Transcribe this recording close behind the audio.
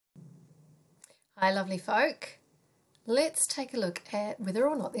Hi, lovely folk. Let's take a look at whether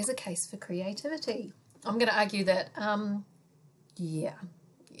or not there's a case for creativity. I'm going to argue that, yeah,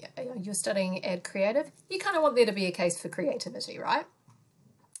 you're studying ad creative. You kind of want there to be a case for creativity, right?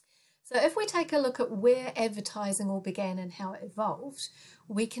 So if we take a look at where advertising all began and how it evolved,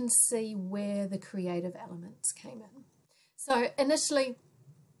 we can see where the creative elements came in. So initially,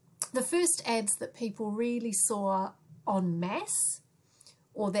 the first ads that people really saw en masse,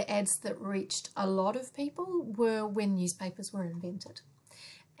 or the ads that reached a lot of people, were when newspapers were invented.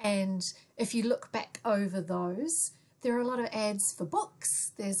 And if you look back over those, there are a lot of ads for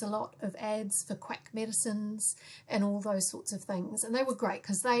books, there's a lot of ads for quack medicines and all those sorts of things. And they were great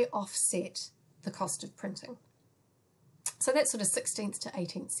because they offset the cost of printing. So that's sort of 16th to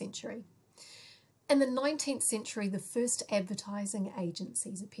 18th century. In the 19th century, the first advertising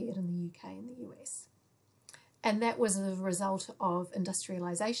agencies appeared in the UK and the US. And that was a result of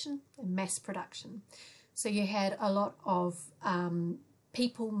industrialization and mass production. So you had a lot of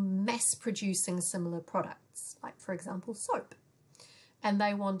people mass producing similar products, like, for example, soap. And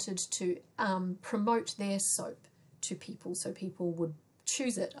they wanted to promote their soap to people so people would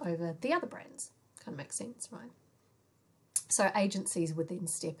choose it over the other brands. Kind of makes sense, right? So agencies would then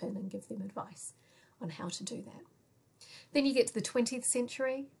step in and give them advice on how to do that. Then you get to the 20th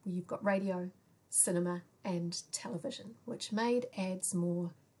century, where you've got radio, cinema and television, which made ads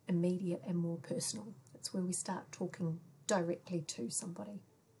more immediate and more personal. That's where we start talking directly to somebody.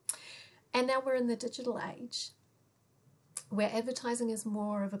 And now we're in the digital age, where advertising is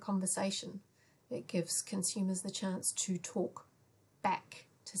more of a conversation. It gives consumers the chance to talk back,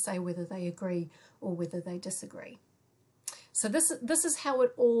 to say whether they agree or whether they disagree. So this is how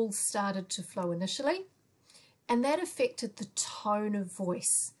it all started to flow initially, and that affected the tone of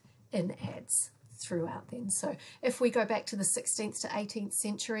voice in ads throughout then. So if we go back to the 16th to 18th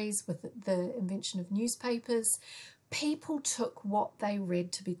centuries with the invention of newspapers, people took what they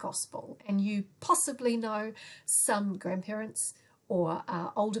read to be gospel. And you possibly know some grandparents or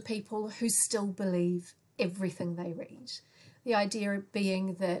older people who still believe everything they read. The idea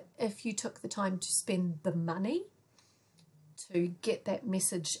being that if you took the time to spend the money to get that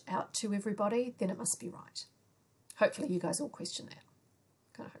message out to everybody, then it must be right. Hopefully you guys all question that.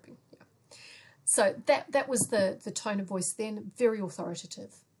 Kind of hoping, yeah. So that was the tone of voice then, very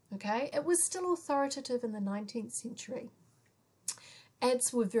authoritative, okay? It was still authoritative in the 19th century.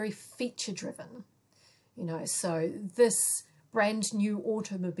 Ads were very feature-driven, you know, so this brand new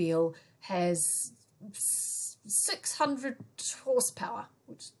automobile has 600 horsepower,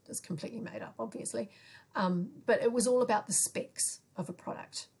 which is completely made up, obviously, but it was all about the specs of a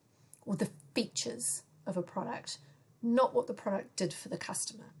product or the features of a product, not what the product did for the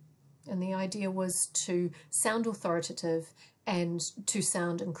customer. And the idea was to sound authoritative and to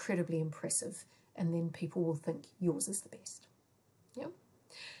sound incredibly impressive, and then people will think yours is the best. Yeah.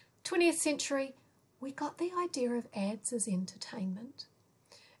 20th century, we got the idea of ads as entertainment.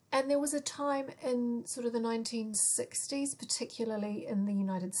 And there was a time in sort of the 1960s, particularly in the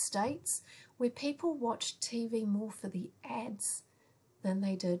United States, where people watched TV more for the ads than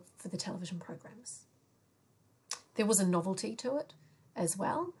they did for the television programs. There was a novelty to it as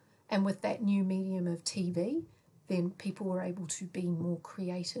well. And with that new medium of TV, then people were able to be more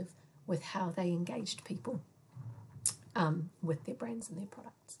creative with how they engaged people with their brands and their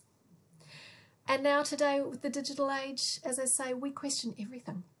products. And now today, with the digital age, as I say, we question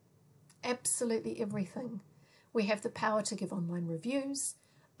everything. Absolutely everything. We have the power to give online reviews.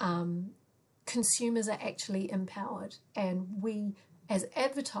 Consumers are actually empowered, and we as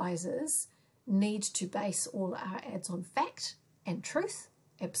advertisers need to base all our ads on fact and truth.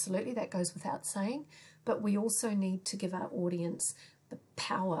 Absolutely, that goes without saying, but we also need to give our audience the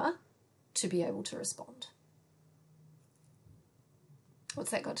power to be able to respond.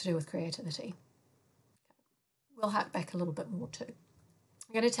 What's that got to do with creativity? We'll hark back a little bit more too.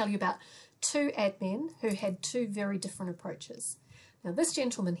 I'm going to tell you about two ad men who had two very different approaches. Now, this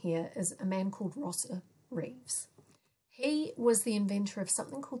gentleman here is a man called Rosser Reeves. He was the inventor of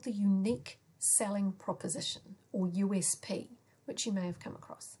something called the Unique Selling Proposition, or USP, which you may have come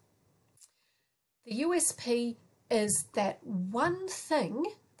across. The USP is that one thing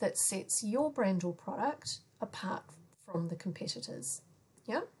that sets your brand or product apart from the competitors.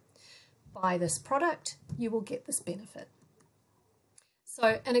 Yeah? Buy this product, you will get this benefit.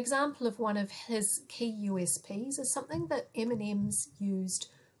 So an example of one of his key USPs is something that M&Ms used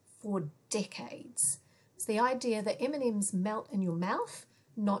for decades. It's the idea that M&Ms melt in your mouth,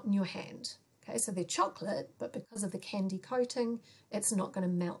 not in your hand. Okay, so they're chocolate, but because of the candy coating, it's not going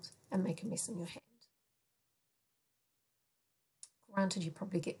to melt and make a mess in your hand. Granted, you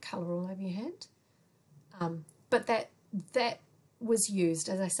probably get colour all over your hand, But that was used,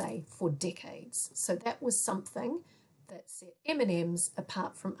 as I say, for decades. So that was something that set M&Ms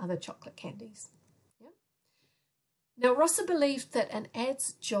apart from other chocolate candies. Yeah? Now, Rosser believed that an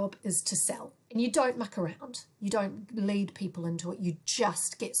ad's job is to sell, and you don't muck around. You don't lead people into it. You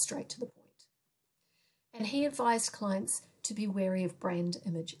just get straight to the point. And he advised clients to be wary of brand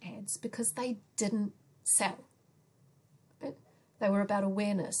image ads because they didn't sell. Right? They were about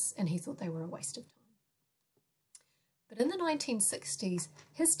awareness, and he thought they were a waste of time. But in the 1960s,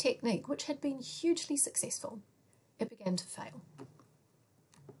 his technique, which had been hugely successful, it began to fail.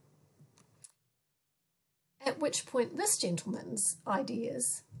 At which point this gentleman's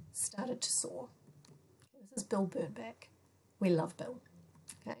ideas started to soar. This is Bill Bernbach. We love Bill.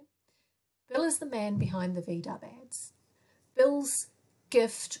 Okay, Bill is the man behind the VW ads. Bill's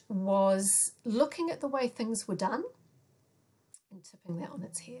gift was looking at the way things were done and tipping that on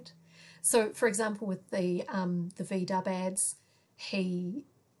its head. So, for example, with the VW ads, he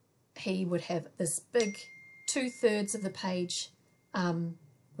would have this big 2/3 of the page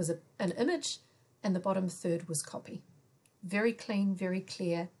was an image, and the bottom third was copy. Very clean, very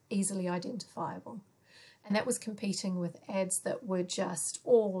clear, easily identifiable. And that was competing with ads that were just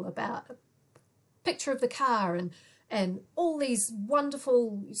all about a picture of the car and all these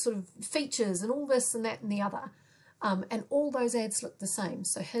wonderful sort of features and all this and that and the other. And all those ads looked the same.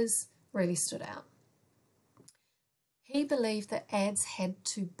 So his really stood out. He believed that ads had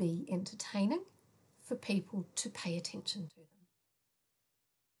to be entertaining for people to pay attention to them.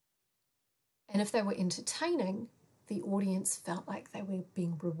 And if they were entertaining, the audience felt like they were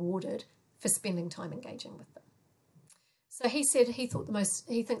being rewarded for spending time engaging with them. So he said he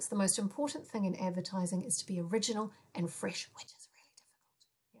thinks the most important thing in advertising is to be original and fresh, which is really difficult.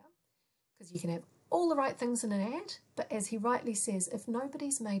 Yeah, because you can have all the right things in an ad, but as he rightly says, if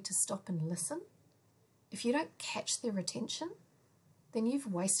nobody's made to stop and listen, if you don't catch their attention, then you've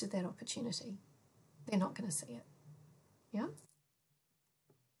wasted that opportunity. They're not going to see it. Yeah?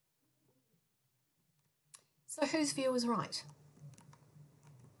 So whose view is right?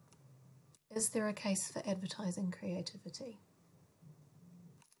 Is there a case for advertising creativity?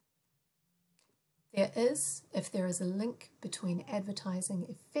 There is, if there is a link between advertising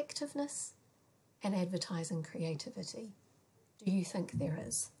effectiveness and advertising creativity. Do you think there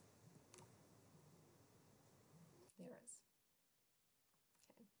is? There is.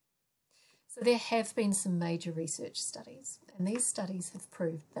 Okay. So there have been some major research studies, and these studies have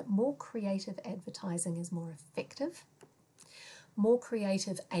proved that more creative advertising is more effective. More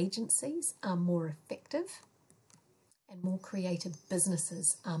creative agencies are more effective, and more creative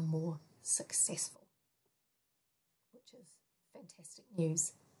businesses are more successful, which is fantastic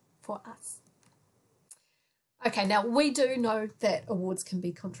news for us. Okay, now we do know that awards can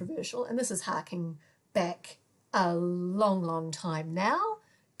be controversial, and this is harking back a long, long time now.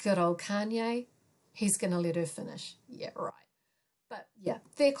 Good old Kanye, he's going to let her finish. Yeah, right. But yeah,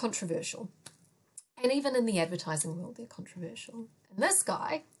 they're controversial. And even in the advertising world, they're controversial. And this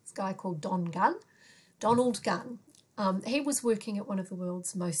guy called Donald Gunn, he was working at one of the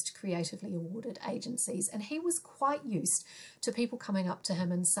world's most creatively awarded agencies, and he was quite used to people coming up to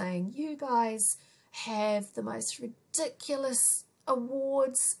him and saying, you guys have the most ridiculous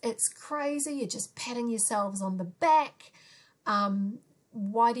awards. It's crazy. You're just patting yourselves on the back.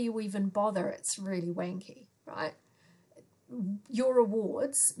 Why do you even bother? It's really wanky, right? Your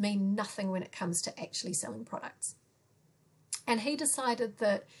awards mean nothing when it comes to actually selling products. And he decided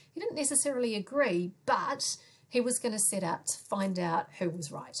that he didn't necessarily agree, but he was going to set out to find out who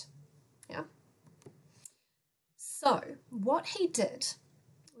was right. Yeah. So what he did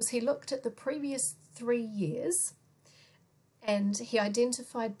was he looked at the previous 3 years and he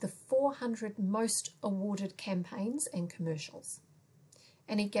identified the 400 most awarded campaigns and commercials,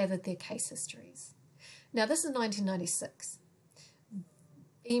 and he gathered their case histories. Now this is 1996.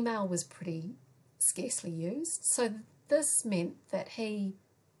 Email was pretty scarcely used, so this meant that he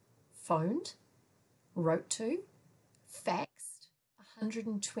phoned, wrote to, faxed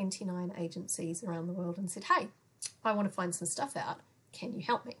 129 agencies around the world and said, hey, I want to find some stuff out. Can you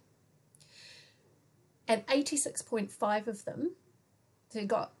help me? And 86.5 of them,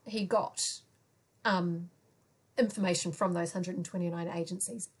 he got information from those 129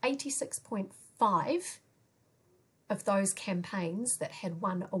 agencies. 86.5 of those campaigns that had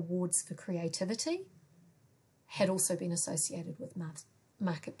won awards for creativity had also been associated with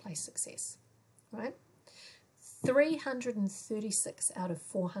marketplace success, right? 336 out of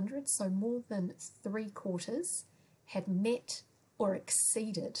 400, so more than 3/4, had met or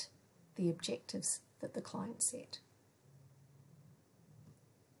exceeded the objectives that the client set.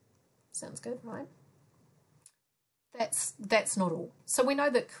 Sounds good, right? That's not all. So we know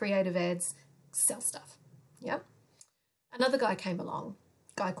that creative ads sell stuff. Yeah. Another guy came along,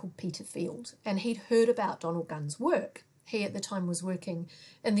 a guy called Peter Field, and he'd heard about Donald Gunn's work. He at the time was working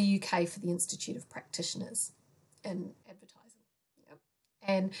in the UK for the Institute of Practitioners in advertising. Yeah.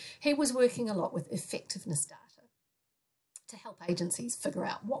 And he was working a lot with effectiveness data to help agencies figure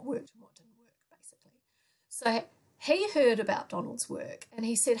out what worked and what didn't work, basically. So he heard about Donald's work and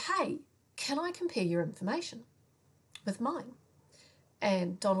he said, hey, can I compare your information with mine?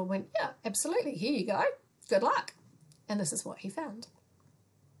 And Donald went, yeah, absolutely. Here you go. Good luck. And this is what he found.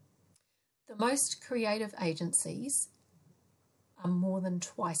 The most creative agencies are more than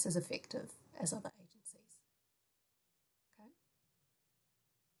twice as effective as other agencies. Okay.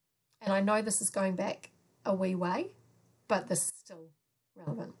 And I know this is going back a wee way, but this is still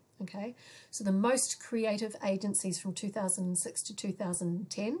relevant. Okay. So the most creative agencies from 2006 to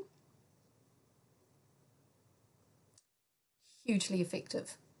 2010, hugely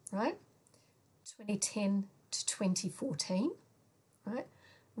effective, right? 2010 to 2014, right?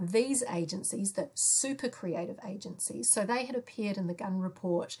 These agencies, the super creative agencies, so they had appeared in the Gunn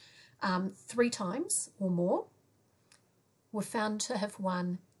report 3 times or more, were found to have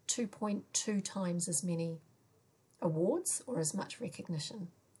won 2.2 times as many awards or as much recognition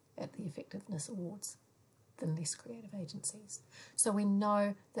at the Effectiveness Awards than less creative agencies. So we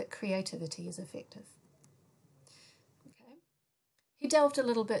know that creativity is effective. Okay. He delved a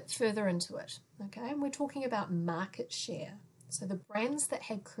little bit further into it, okay, and we're talking about market share. So the brands that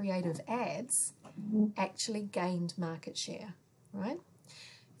had creative ads actually gained market share, right?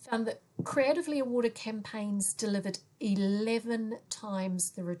 Found that creatively awarded campaigns delivered 11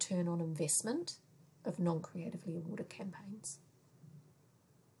 times the return on investment of non-creatively awarded campaigns.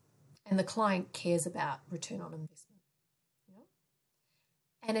 And the client cares about return on investment. Yeah?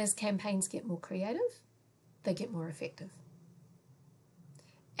 And as campaigns get more creative, they get more effective.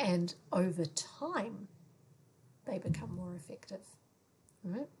 And over time, they become more effective.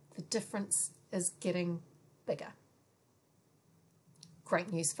 Right? The difference is getting bigger.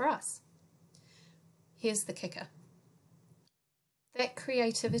 Great news for us. Here's the kicker. That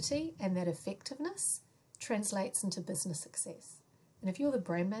creativity and that effectiveness translates into business success. And if you're the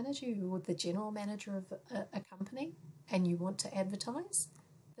brand manager, you're the general manager of a company and you want to advertise,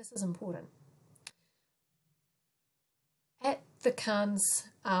 this is important. At the Cannes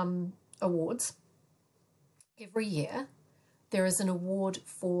Awards, every year there is an award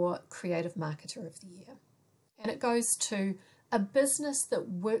for Creative Marketer of the Year. And it goes to a business that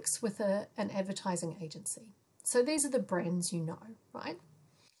works with an advertising agency. So these are the brands you know, right?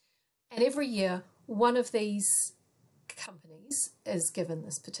 And every year, one of these companies is given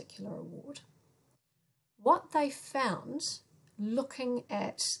this particular award. What they found, looking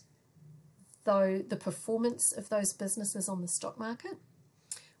at the performance of those businesses on the stock market,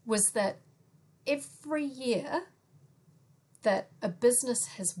 was that every year that a business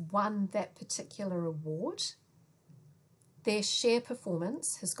has won that particular award, their share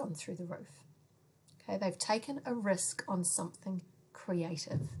performance has gone through the roof. Okay, they've taken a risk on something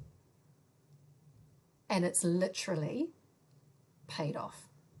creative. And it's literally paid off.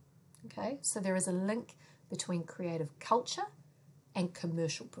 Okay, so there is a link between creative culture and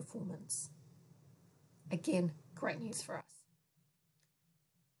commercial performance. Again, great news for us.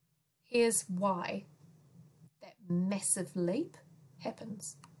 Here's why that massive leap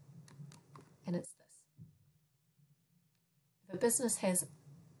happens. And it's this. If a business has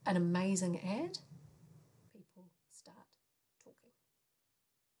an amazing ad, people start talking.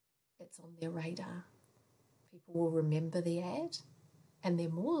 It's on their radar. People will remember the ad and they're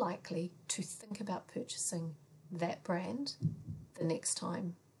more likely to think about purchasing that brand the next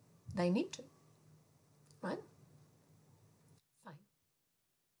time they need to, right? Fine.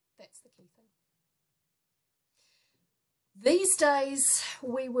 That's the key thing. These days,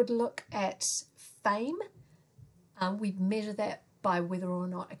 we would look at fame. We'd measure that by whether or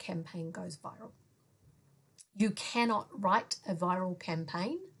not a campaign goes viral. You cannot write a viral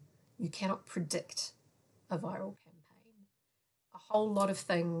campaign. You cannot predict a viral campaign. A whole lot of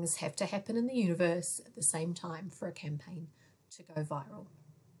things have to happen in the universe at the same time for a campaign to go viral.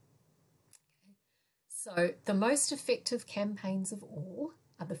 Okay. So the most effective campaigns of all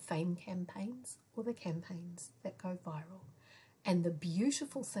are the fame campaigns or the campaigns that go viral. And the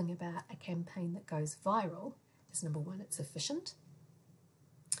beautiful thing about a campaign that goes viral is, number one, it's efficient.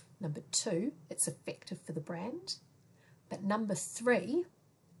 Number two, it's effective for the brand. But number three,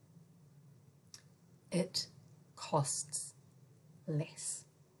 it costs less.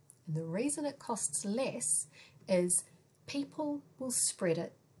 And the reason it costs less is people will spread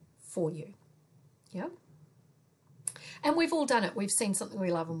it for you. Yeah? And we've all done it. We've seen something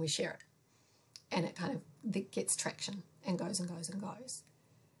we love and we share it. And it kind of gets traction and goes and goes and goes.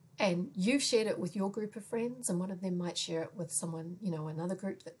 And you've shared it with your group of friends, and one of them might share it with someone, you know, another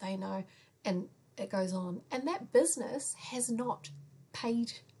group that they know, and it goes on. And that business has not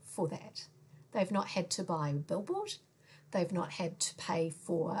paid for that. They've not had to buy a billboard. They've not had to pay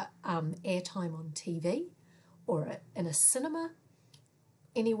for airtime on TV or in a cinema,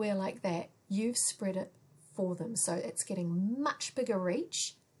 anywhere like that. You've spread it for them. So it's getting much bigger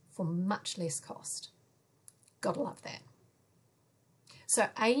reach for much less cost. Gotta love that. So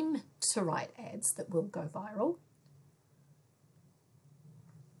aim to write ads that will go viral.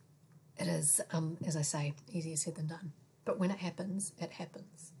 It is, as I say, easier said than done. But when it happens, it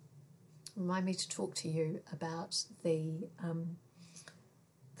happens. Remind me to talk to you about the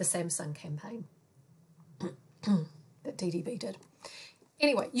Samsung campaign that DDB did.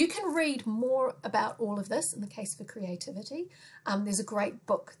 Anyway, you can read more about all of this in the Case for Creativity. There's a great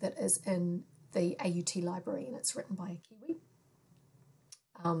book that is in the AUT library, and it's written by a Kiwi.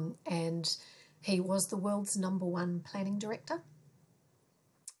 And he was the world's #1 planning director.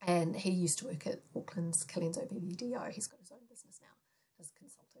 And he used to work at Auckland's Colenso BBDO. He's got his own business now, as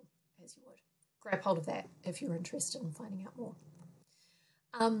consulting, as you would. Grab hold of that if you're interested in finding out more.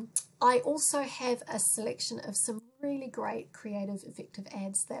 I also have a selection of some really great creative, effective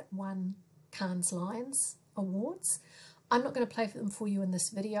ads that won Cannes Lions Awards. I'm not going to play them for you in this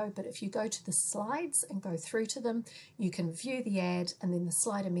video, but if you go to the slides and go through to them, you can view the ad, and then the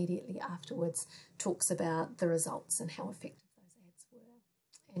slide immediately afterwards talks about the results and how effective those ads were,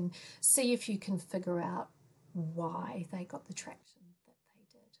 and see if you can figure out why they got the traction that they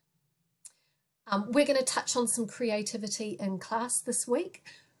did. We're going to touch on some creativity in class this week.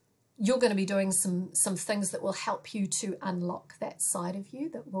 You're going to be doing some things that will help you to unlock that side of you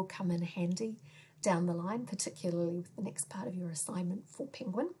that will come in handy down the line, particularly with the next part of your assignment for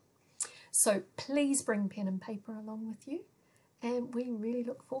Penguin. So please bring pen and paper along with you, and we really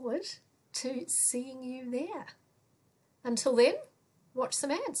look forward to seeing you there. Until then, watch some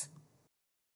ads.